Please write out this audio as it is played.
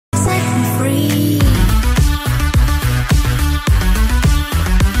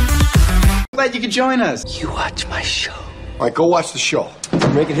glad you could join us. You watch my show. All right, go watch the show.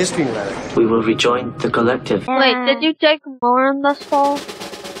 We're making history tonight. We will rejoin the collective. Wait, did you take more in this hole?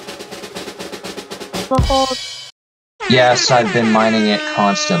 The hole? Yes, I've been mining it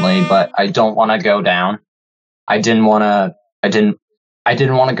constantly, but I don't want to go down. I didn't want to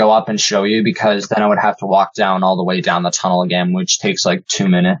go up and show you because then I would have to walk down all the way down the tunnel again, which takes like 2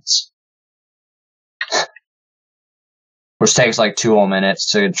 minutes. Which takes like 2 whole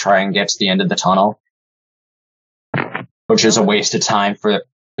minutes to try and get to the end of the tunnel. Which is a waste of time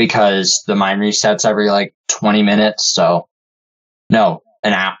because the mine resets every like 20 minutes, so no,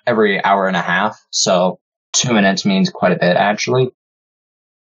 every hour and a half, so 2 minutes means quite a bit actually.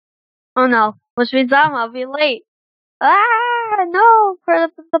 Oh no, which means I'll be late. Ah, no, for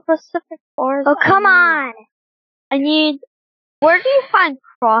the Pacific Forest. Oh, come on. I need, where do you find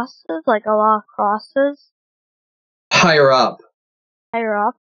crosses, like a lot of crosses? Higher up. Higher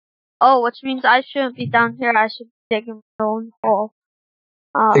up? Oh, which means I shouldn't be down here, I should be digging my own hole.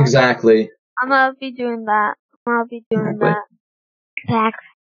 Exactly. I'm gonna be doing that. Backpacks.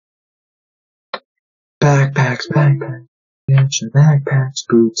 Get your backpacks,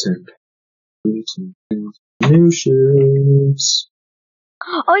 boots and new shoes.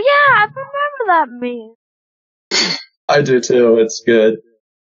 Oh yeah, I remember that meme. I do too, it's good.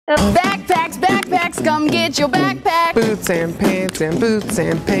 Backpacks, come get your backpack. Boots and pants.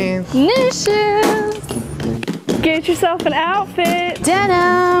 New shoes. Get yourself an outfit.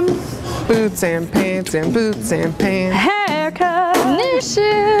 Denim. Boots and pants. Haircut. New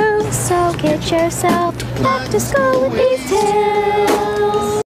shoes. So get yourself back to school with these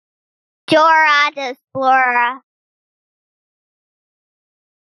tales. Dora the Explorer.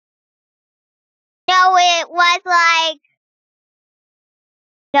 No, it was like...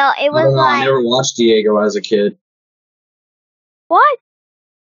 No, it was like... I never watched Diego as a kid. What?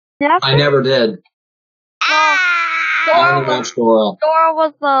 Never? I never did. I only watched Dora. Dora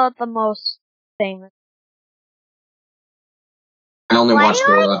was the most famous. I only watched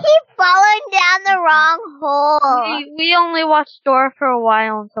Dora. Why do I keep falling down the wrong hole? We only watched Dora for a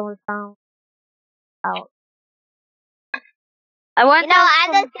while until we found out. I'm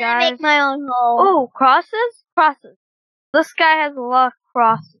just gonna make my own hole. Oh, crosses. This guy has a lot of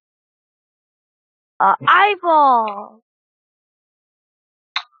crosses. Eyeball.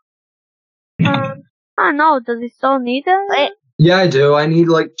 I don't know. Does he still need it? Wait. Yeah, I do. I need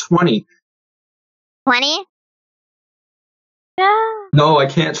like 20. 20? Yeah. No, I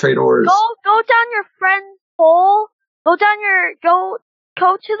can't trade ores. Go down your friend's hole. Go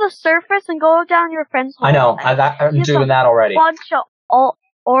to the surface and go down your friend's hole. I know. I'm doing that already. Bunch of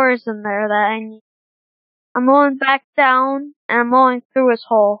ores in there that I need. I'm going back down and I'm going through his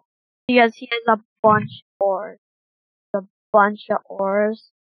hole because he has a bunch of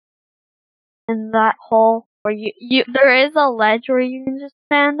ores. In that hole where there is a ledge where you can just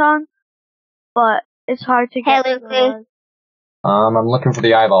stand on, but it's hard to get to the ledge. I'm looking for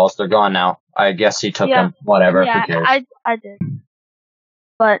the eyeballs. They're gone now. I guess he took them. Whatever. Yeah, I did.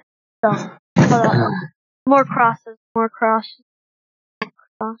 But more crosses.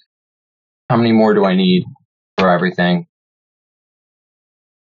 How many more do I need for everything?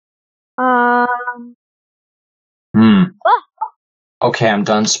 Okay, I'm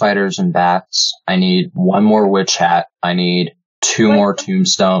done spiders and bats. I need 1 more witch hat. I need 2 more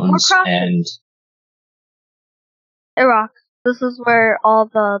tombstones and... Hey, Rox, this is where all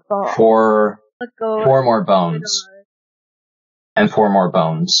the 4 more bones. And 4 more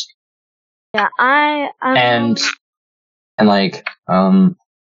bones. Yeah, and like,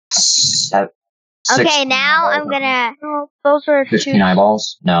 6 Okay, now I'm gonna... No, those are 15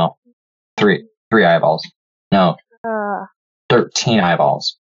 eyeballs? No. 3 eyeballs. No. 13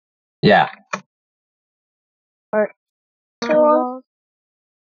 eyeballs. Yeah.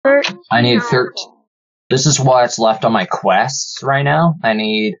 13. I need 13. This is what's left on my quests right now. I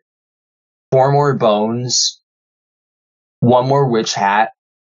need 4 more bones, 1 more witch hat,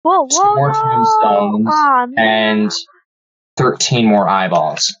 2 more tombstones, and 13 more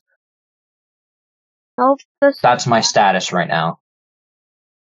eyeballs. Nope. That's my status right now.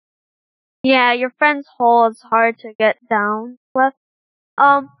 Yeah, your friend's hole is hard to get down with.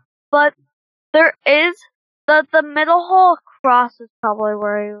 But there is the middle hole across is probably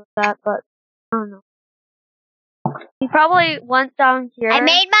where he was at, but I don't know. He probably went down here. I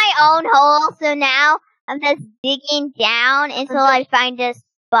made my own hole, so now I'm just digging down until I find a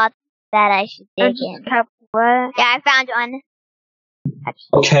spot that I should dig in. Yeah, I found one.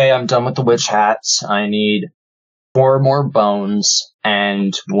 Okay, I'm done with the witch hats. I need 4 more bones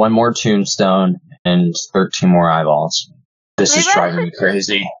and 1 more tombstone and 13 more eyeballs. This is driving me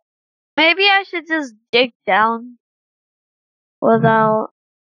crazy. Maybe I should just dig down without.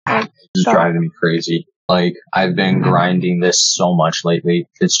 It's just driving me crazy. Like, I've been grinding this so much lately.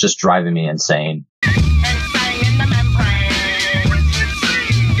 It's just driving me insane.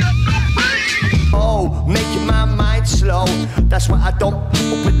 Oh, making my mind slow. That's why I don't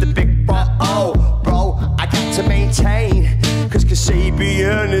with the big bro. Oh, bro, I got to maintain. Cause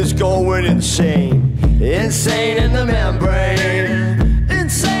Kasabian is going insane. Insane in the membrane.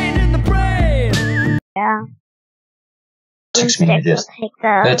 Insane in the brain. Yeah. Takes me ages.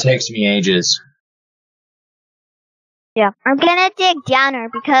 It takes me ages. Yeah. I'm gonna dig downer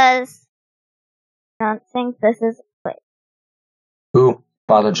because I don't think this is. Wait. Ooh,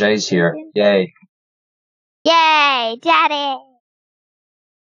 FatherJ's here. Yay. Yay, Daddy!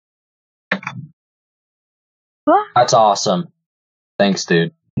 What? That's awesome. Thanks,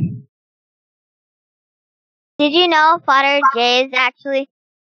 dude. Did you know FatherJ is actually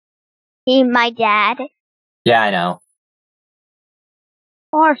my dad? Yeah, I know.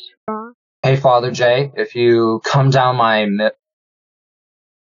 Or strong. Hey, FatherJ, if you come down my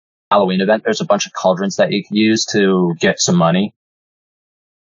Halloween event, there's a bunch of cauldrons that you can use to get some money.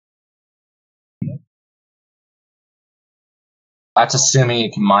 That's assuming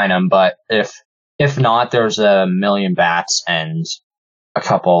you can mine them, but if not, there's 1,000,000 bats and a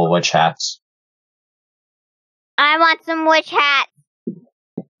couple witch hats. I want some witch hats.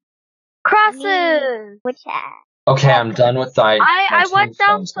 Crosses! Witch hat. Okay, I'm done with that. I went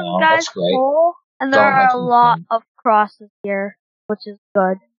down some guy's hole, and there are a lot of crosses here, which is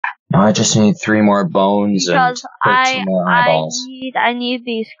good. Now I just need 3 more bones Because and 13 more eyeballs. I need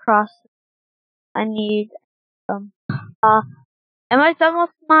these crosses. I need them. Am I done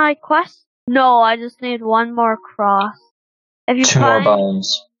with my quest? No, I just need 1 more cross. If you 2 more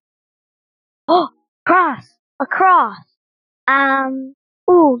bones. Oh, cross! A cross!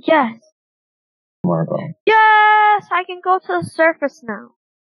 Ooh, yes. More bones. Yes! I can go to the surface now.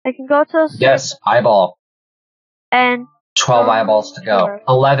 I can go to the surface. Yes, eyeball. And 12 eyeballs to go.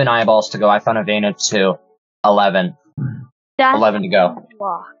 11 eyeballs to go. I found a vein of 2. 11. that's 11 to go.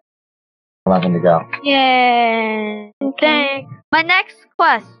 block. 11 to go. Yay! Dang. My next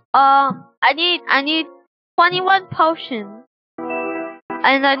quest. I need 21 potions.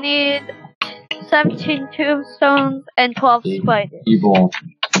 And I need 17 tombstones and 12 spiders. Evil.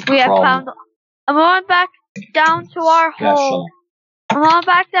 We have Problem. found. I'm going back down to our hole. Special. I'm going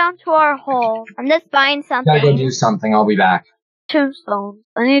back down to our hole. I'm just buying Gotta go something. do something. I'll be back. Tombstones.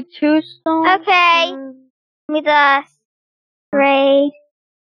 I need 2 stones. Okay. Give me the trade.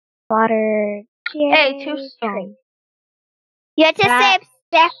 Water. Hey, 2 stones. You had to save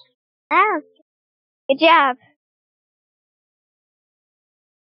step. Oh. Good job.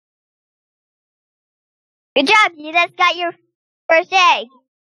 Good job. You just got your first egg.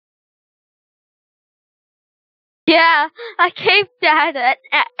 Yeah, I gave Dad an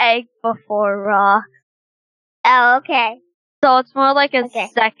egg before, Rox. Oh, okay. So it's more like a Okay.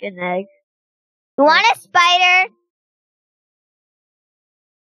 second egg. You want a spider?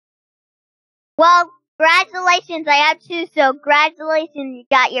 Well, congratulations. I have 2, so congratulations. You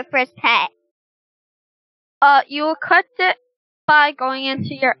got your first pet. You will cut it by going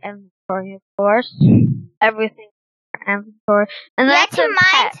into your inventory, of course. Everything in your inventory. And You have that's to a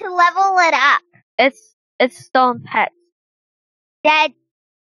mine pet. to level it up. It's still in pets. Dad,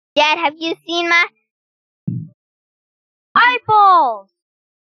 have you seen my... Eyeballs!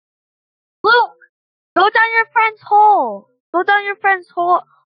 Luke! Go down your friend's hole! Go down your friend's hole.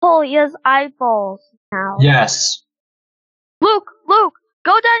 He has eyeballs now. Yes. Luke!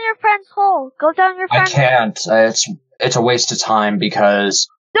 Go down your friend's hole! Go down your I friend's can't. It's a waste of time because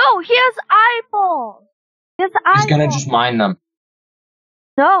No, he has eyeballs! He has eyeballs! he's gonna just mine them.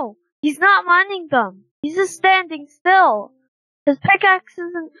 No, he's not mining them. He's just standing still. His pickaxe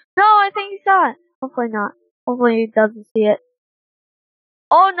isn't... No, I think he saw it. Hopefully not. Hopefully he doesn't see it.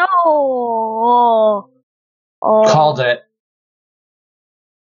 Oh no! Oh. Called it.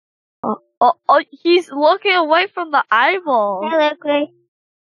 Oh, he's looking away from the eyeball. Hey,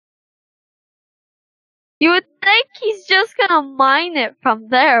 You would think he's just gonna mine it from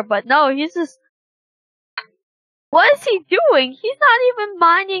there, but no, he's just... What is he doing? He's not even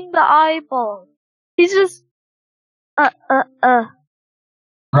mining the eyeball. He's just...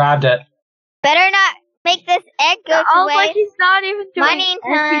 Grabbed it. better not make this egg go to I was like, waste. he's not even doing Mining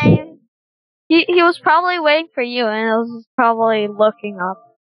anything. time. He was probably waiting for you, and it was probably looking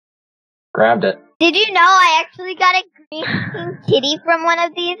up. Grabbed it. Did you know I actually got a green kitty from one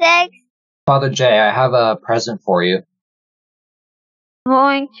of these eggs? FatherJ, I have a present for you. I'm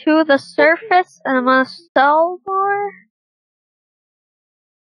going to the surface, and I'm gonna sell more.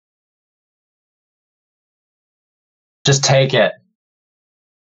 Just take it.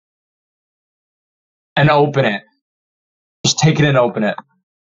 And open it. Just take it and open it.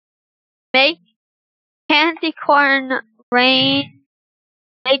 Make candy corn rain.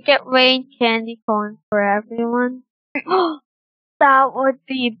 Make it rain candy corn for everyone. That would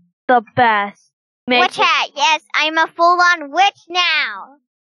be the best. Witch hat, yes, I'm a full-on witch now.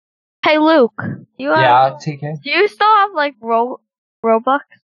 Hey Luke, Yeah, TK. do you still have like Robux?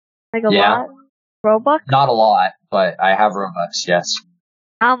 Like a lot? Robux? Not a lot, but I have Robux, yes.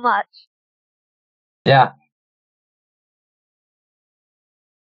 How much? Yeah.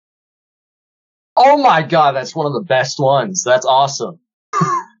 Oh my god, that's one of the best ones. That's awesome.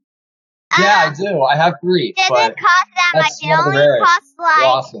 Yeah, I do. I have 3. It doesn't But cost that much. that's It one of the only rarest. costs like They're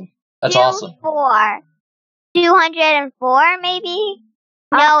awesome. That's awesome. 204 maybe?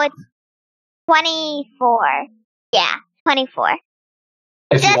 No, it's 24. Yeah, 24.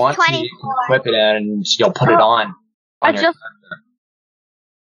 If you Just want to, you 24. can equip it and you'll put it on. I your just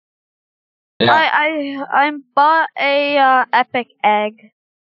Yeah. I bought a epic egg.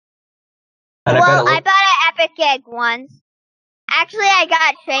 And Well, I I bought an epic egg once. Actually, I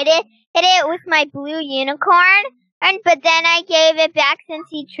got traded. Hit it with my blue unicorn, but then I gave it back since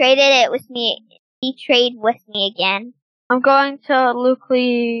he traded it with me. He traded with me again. I'm going to Luke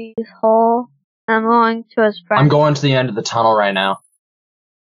Lee's hole. I'm going to his friend. I'm going to the end of the tunnel right now.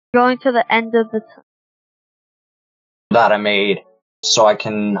 Going to the end of the That I made, so I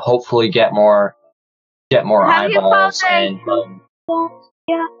can hopefully get more Have you eyeballs found and.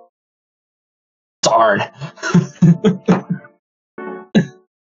 Yeah. Darn.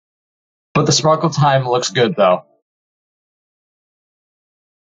 But the sparkle time looks good though.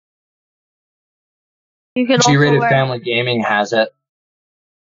 You can also G-rated wear Family Gaming has it.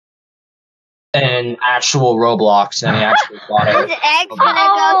 And actual Roblox, and he actually bought This it. egg's gonna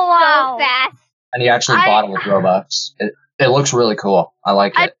Oh, go wow. so fast. And he actually bought it with Robux. It looks really cool. I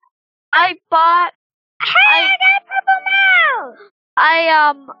like it. I bought Hey, I got a purple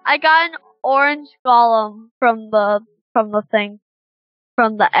mouse! I got an orange golem from the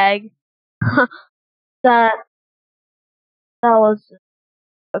egg. that was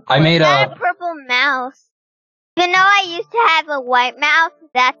I made I got a. a purple mouse. Even though I used to have a white mouse,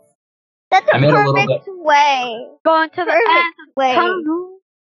 that's a I made a little perfect way. going to the Perfect end way. tunnel.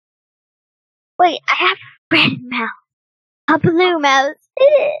 Wait, I have a red mouse. A blue mouse.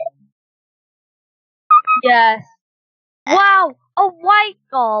 Yes. Wow, a white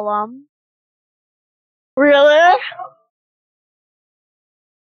golem. Really?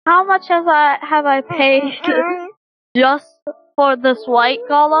 How much have I paid just for this white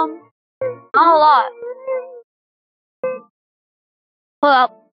golem? Not a lot. Hold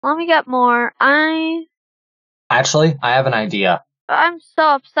up, let me get more. Actually, I have an idea. I'm so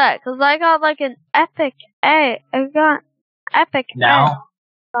upset because I got like an epic egg. I got epic Now,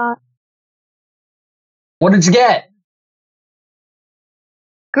 egg. what did you get?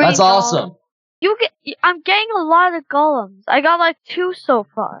 Green That's golem. awesome. I'm getting a lot of golems. I got like 2 so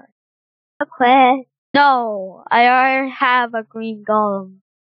far. A quest. No, I already have a green golem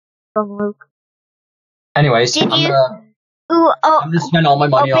from Luke. Anyways, Did you- I'm Ooh, gonna spend all my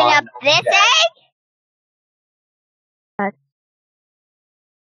money open on. up this egg?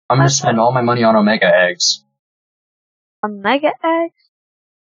 I'm gonna spend all my money on Omega eggs. A mega egg?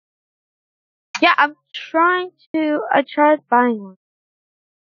 Yeah, I tried buying one.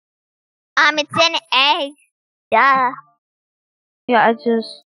 It's an egg. Duh. Yeah, I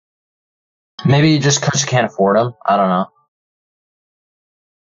just. Maybe just because you can't afford them. I don't know.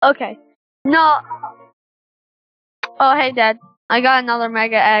 Okay. No. Oh, hey, Dad. I got another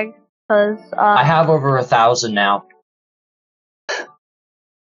mega egg. Cause, I have over 1,000 now.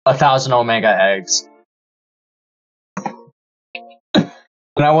 1,000 Omega eggs. And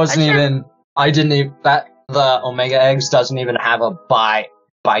I wasn't even. I didn't even. The Omega eggs doesn't even have a buy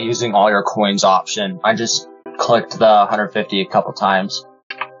using all your coins option. I just clicked the 150 a couple times.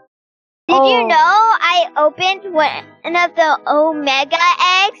 Did you know I opened one of the Omega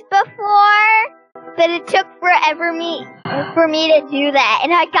eggs before? But it took forever for me to do that,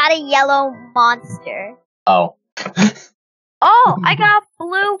 and I got a yellow monster. Oh. Oh, I got a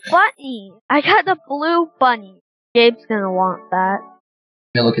blue bunny. I got the blue bunny. Gabe's gonna want that.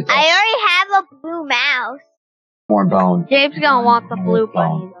 Hey, look at this. I already have a blue mouse. More bone. Gabe's gonna want the blue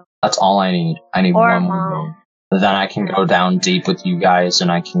bunny. Though. That's all I need. I need Or one more mom. bone. Then I can go down deep with you guys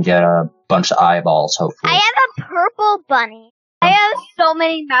and I can get a bunch of eyeballs, hopefully. I have a purple bunny. I have so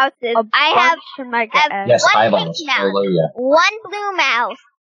many mouses. I have Bunch of mega have- eggs. Yes, one eyeballs. pink mouse. Hallelujah. one blue mouse,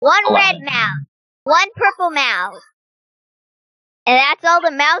 one 11. red mouse, one purple mouse. And that's all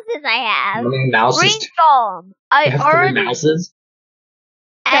the mouses I have. How many mouses? Green golem. I You have already. 3 mouses?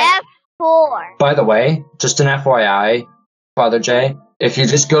 I have 4. By the way, just an FYI, FatherJ, if you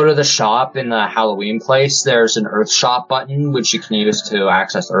just go to the shop in the Halloween place, there's an Earth Shop button, which you can use to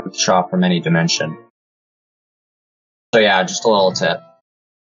access Earth Shop from any dimension. So yeah, just a little tip.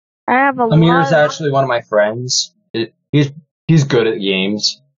 I have a Amir's lot. actually one of my friends. He's good at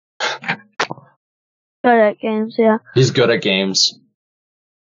games. Good at games, yeah. He's good at games.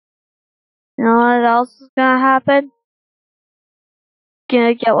 You know what else is gonna happen?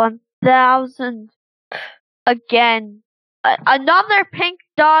 Gonna get 1,000 again. Another pink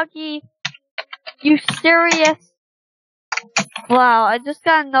doggy. You serious? Wow, I just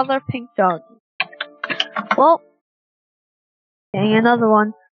got another pink doggy. Well, getting another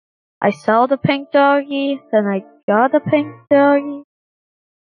one. I saw the pink doggy, then I got a pink doggy.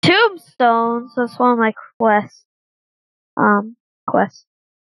 Tombstones, that's one of my quests.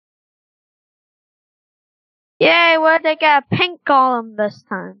 Yay, where'd they get a pink golem this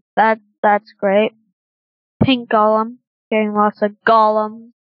time? That's great. Pink golem. Getting lots of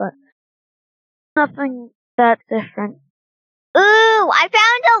golems, but nothing that different. Ooh, I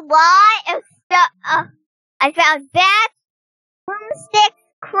found a lot of stuff. I found bats, broomsticks,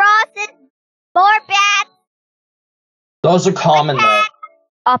 crosses, more bats. Those are common though.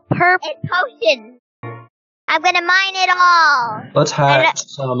 A purple. And potions. I'm gonna mine it all. Let's hatch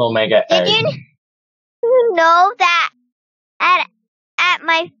some Omega Did eggs. you know that at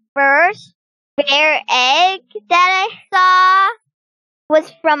my first bear egg that I saw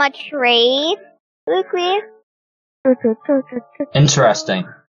was from a trade, Luke? Interesting.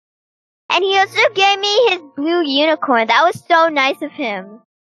 And he also gave me his blue unicorn. That was so nice of him.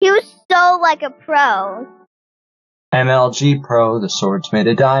 He was so like a pro. MLG Pro, the sword's made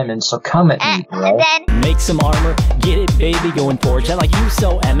of diamonds, so come at me, bro. And then Make some armor, get it baby, going forge I like you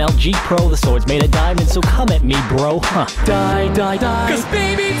so MLG Pro, the sword's made of diamonds, so come at me bro, huh. Die, 'cause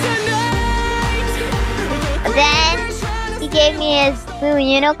baby tonight. Then he gave me his blue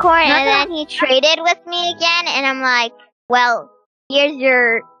unicorn, and then he traded with me again, and I'm like, well, here's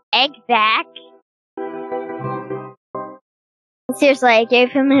your egg back. Seriously, I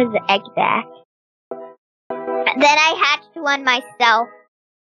gave him his egg back. Then I hatched one myself.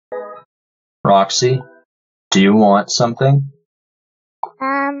 Roxy, do you want something?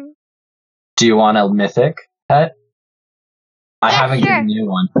 Do you want a mythic pet? I haven't given you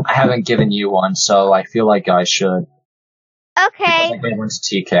one. I haven't given you one, so I feel like I should. Okay. I gave one to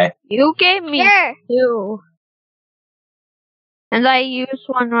TK. You gave me 2. And I used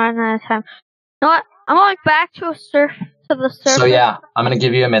one at a time. You know what? I'm going back to the surface. So yeah, I'm gonna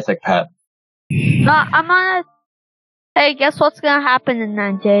give you a mythic pet. No, I'm gonna. Hey, guess what's gonna happen in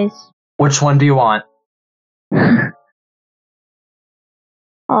 9 days? Which one do you want?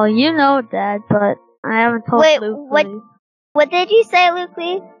 Oh, you know, Dad, but I haven't told Luke. What did you say, Luke?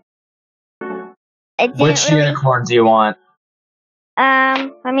 Which unicorn do you want?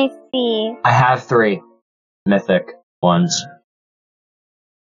 Let me see. I have 3 mythic ones.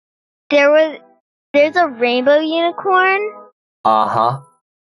 There's a rainbow unicorn. Uh-huh.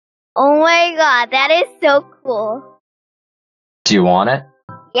 Oh my god, that is so cool. Do you want it?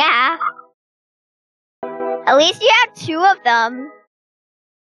 Yeah. At least you have 2 of them.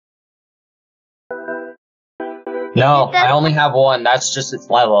 No, I only have 1. That's just its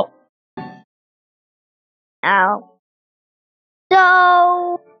level. Oh.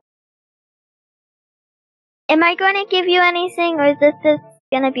 So, am I going to give you anything, or is this just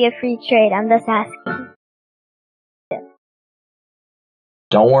going to be a free trade? I'm just asking.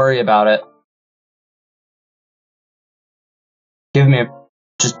 Don't worry about it.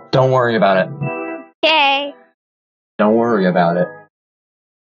 Just don't worry about it. Okay. Don't worry about it.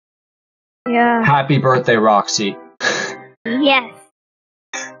 Yeah. Happy birthday, Roxy. Yes.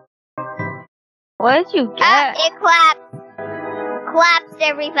 What did you get? It claps. Claps,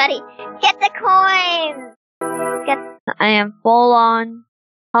 everybody. Get the coins. I am full on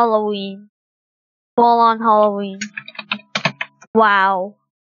Halloween. Full on Halloween. Wow.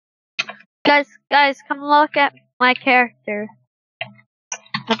 Guys, come look at my character.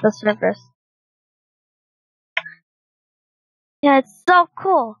 At the surface. Yeah, it's so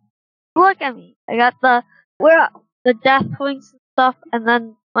cool. Look at me. I got the death wings and stuff, and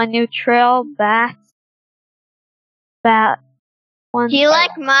then my new trail bat one. Do you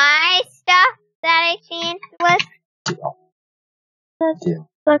like my stuff that I changed with?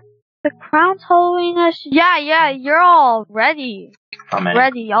 The crown's Halloween-ish. Yeah, you're all ready.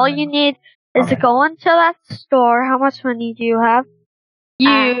 Ready. All you need is to go into that store. How much money do you have?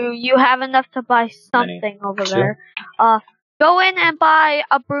 You have enough to buy something over there. Go in and buy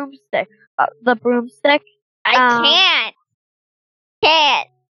a broomstick. The broomstick. I can't.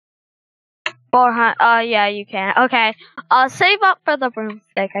 400. Yeah, you can. Okay. Save up for the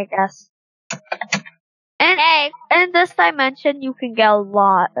broomstick, I guess. And in this dimension, you can get a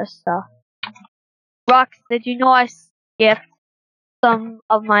lot of stuff. Rox, did you know I skipped some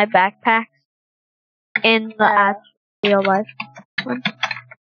of my backpacks in the actual real life one?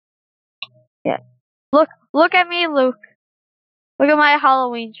 Yeah. Look at me, Luke. Look at my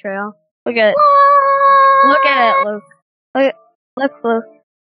Halloween trail. Look at it. Look at it, Luke. Look, Luke.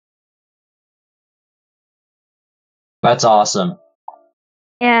 That's awesome.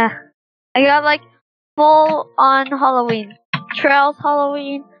 Yeah. I got like full on Halloween. Trails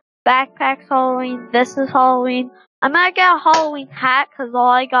Halloween, backpacks Halloween, this is Halloween. I might get a Halloween hat because all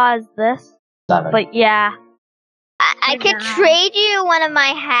I got is this. 7. But yeah. I could trade you one of my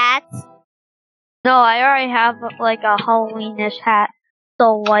hats. No, I already have like a Halloweenish hat.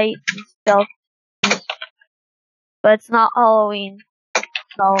 Still white and still. But it's not Halloween.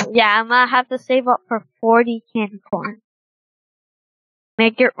 So yeah, I'm gonna have to save up for 40 candy corn.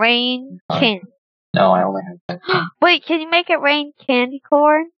 Make it rain candy. No, I only have 15. Wait, can you make it rain candy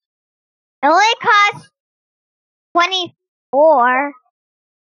corn? It only costs 24.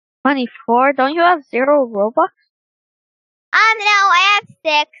 24? Don't you have 0 Robux? No, I have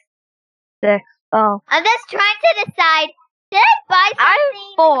 6. 6. Oh. I'm just trying to decide. Did I buy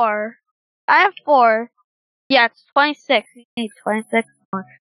something? I have 4. Yeah, it's 26. You need 26 more.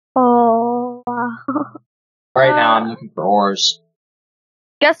 Oh, wow. Right now, I'm looking for ores.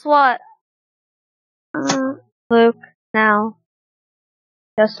 Guess what? Luke, now.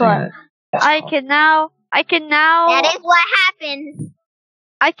 Guess what? I can now. That is what happens.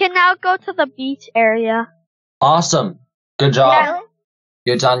 I can now go to the beach area. Awesome. Good job. Yeah.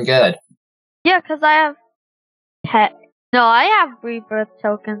 You've done good. Yeah, because I have I have rebirth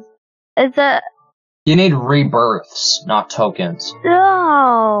tokens. You need rebirths, not tokens.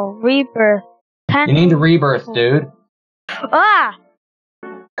 No, rebirth. 10 You need a rebirth, dude. Ah!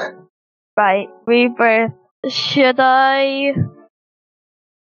 Right, rebirth. Should I?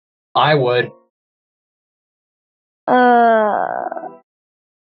 I would. I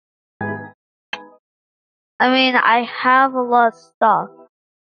mean, I have a lot of stuff.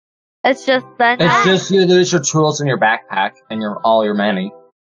 It's just then. It's just you lose your tools in your backpack and all your money.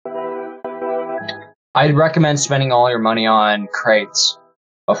 I'd recommend spending all your money on crates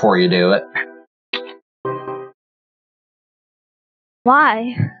before you do it.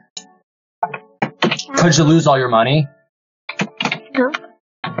 Why? Could you lose all your money? No.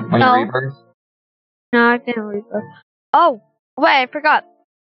 When you rebirth? No, I didn't rebirth. Oh, wait, I forgot.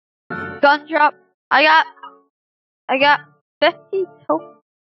 Gun drop. I got 50 tokens.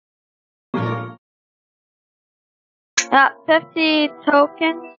 Got 50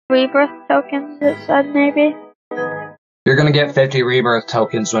 tokens. Rebirth tokens, it said maybe. You're gonna get 50 rebirth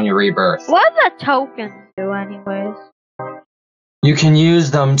tokens when you rebirth. What do the tokens do anyways? You can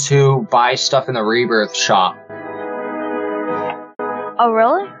use them to buy stuff in the rebirth shop. Oh,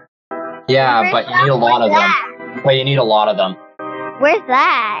 really? Yeah, but you need a lot of them. But you need a lot of them. Where's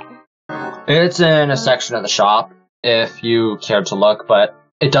that? It's in a section of the shop, if you care to look, but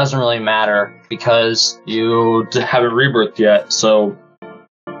it doesn't really matter because you haven't rebirthed yet, so...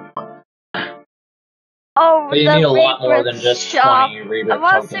 Oh, but you need a lot more than just shop. 20 rebirth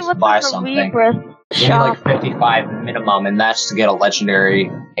tokens to buy something. You need like 55 minimum, and that's to get a legendary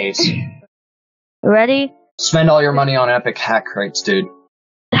ace. Ready? Spend all your money on epic hat crates, dude.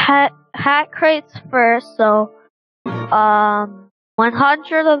 Hat crates first, so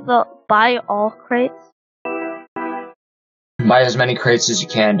 100 of the buy all crates. Buy as many crates as you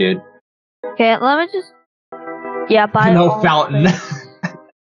can, dude. Okay, let me just buy no all fountain.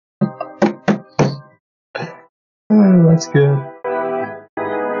 Oh, that's good.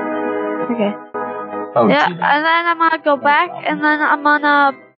 Okay. Oh, yeah, gee. and then I'm gonna go back, and then I'm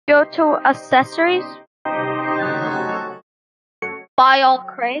gonna go to accessories. Buy all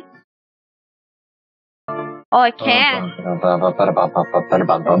crates. Oh, I can't.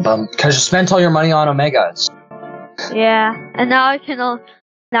 Because you spent all your money on Omegas. Yeah, and now I can only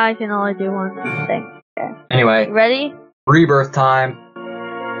do one thing. Okay. Anyway. Ready? Rebirth time.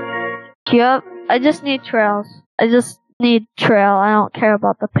 Yep. I just need trails. I just need trail. I don't care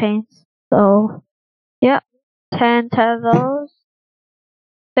about the paints. So, yep. 10 of those.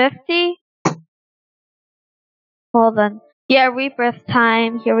 50. Well then. Yeah, rebirth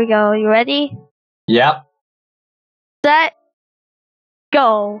time. Here we go. You ready? Yep. Set.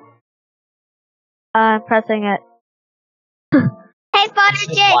 Go. I'm pressing it. Hey,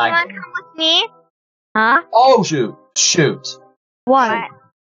 FatherJ, you wanna come with me? Huh? Oh, shoot. shoot. What?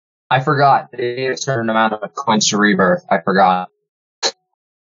 I forgot. They need a certain amount of coins to rebirth. I forgot.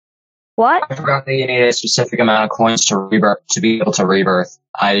 What? I forgot that you need a specific amount of coins to rebirth to be able to rebirth.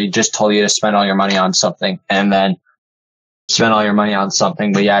 I just told you to spend all your money on something, and then spend all your money on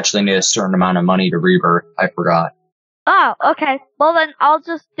something, but you actually need a certain amount of money to rebirth. I forgot. Oh, okay. Well then, I'll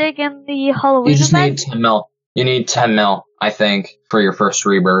just dig in the Halloween You just event. need 10 mil. You need 10 mil, I think, for your first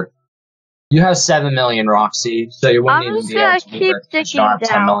rebirth. You have 7 million, Roxy, so you wouldn't I'm even just be able gonna to keep rebirth because you digging don't have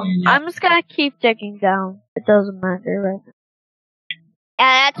 10 down. million yet. I'm just gonna keep digging down. It doesn't matter right now.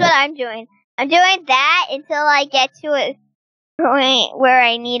 Yeah, that's what I'm doing. I'm doing that until I get to a point where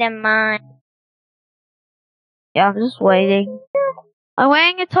I need a mine. Yeah, I'm just waiting. I'm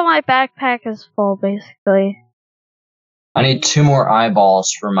waiting until my backpack is full, basically. I need 2 more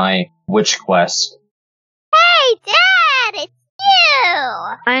eyeballs for my witch quest. Hey, Dad, it's you!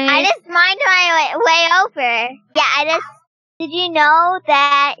 I just mined my way over. Yeah, did you know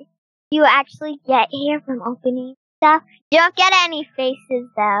that you actually get here from opening stuff? You don't get any faces,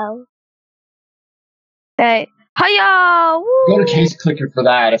 though. Okay. Hiya! Woo! Go to Case Clicker for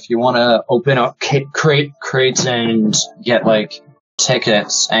that if you want to open up crates and get, like,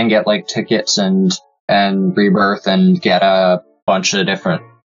 tickets, and get, like, tickets and rebirth and get a bunch of different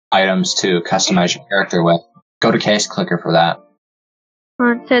items to customize your character with. Go to Case Clicker for that.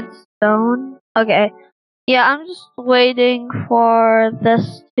 Haunted stone. Okay. Yeah, I'm just waiting for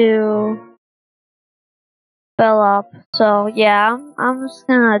this to fill up. So yeah, I'm just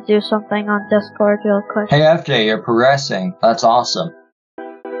gonna do something on Discord real quick. Hey FJ, you're progressing. That's awesome.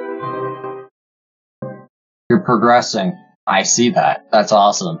 You're progressing. I see that. That's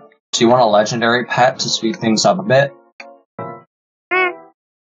awesome. Do you want a legendary pet to speed things up a bit?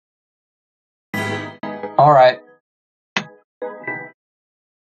 Alright.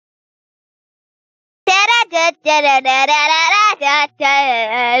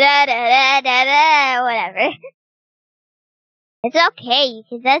 Whatever. It's okay, you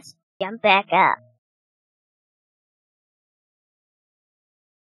can just jump back up.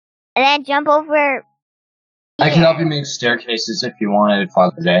 And then jump over. I can help you make staircases if you wanted,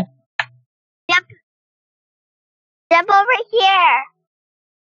 FatherJ. Jump over here.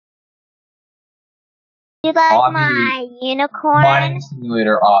 You like Obby. my unicorn? Mining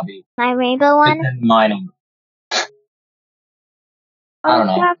Simulator, Obby. My rainbow one? And mining. I don't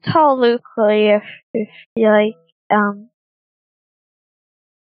know. I'll have to tell Luke if he like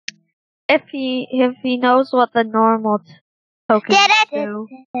if he knows what the normal tokens do.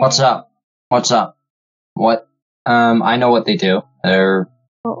 What's up? What's up? What? I know what they do. You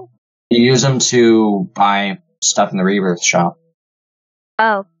use them to buy stuff in the Rebirth shop.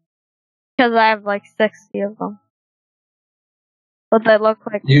 Oh. Because I have like 60 of them. But they look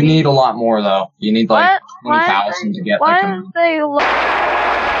like... You need a lot more, though. You need like 20,000 to get like a... they look...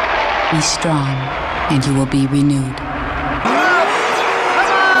 Be strong, and you will be renewed.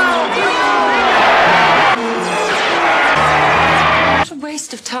 What a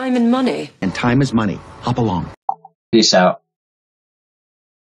waste of time and money. And time is money. Hop along. Peace out.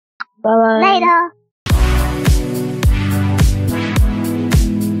 Bye-bye. Later.